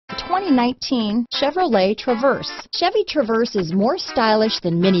2019 Chevrolet Traverse. Chevy Traverse is more stylish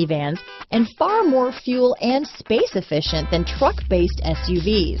than minivans and far more fuel and space efficient than truck-based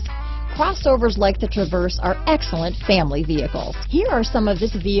SUVs. Crossovers like the Traverse are excellent family vehicles. Here are some of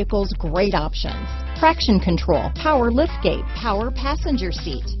this vehicle's great options: traction control, power liftgate, power passenger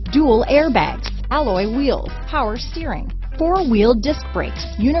seat, dual airbags, alloy wheels, power steering, four-wheel disc brakes,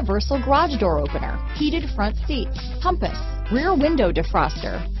 universal garage door opener, heated front seats, compass, rear window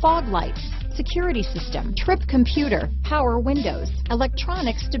defroster, fog lights, security system, trip computer, power windows,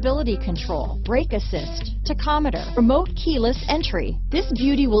 electronic stability control, brake assist, tachometer, remote keyless entry. This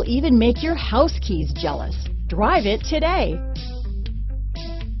beauty will even make your house keys jealous. Drive it today.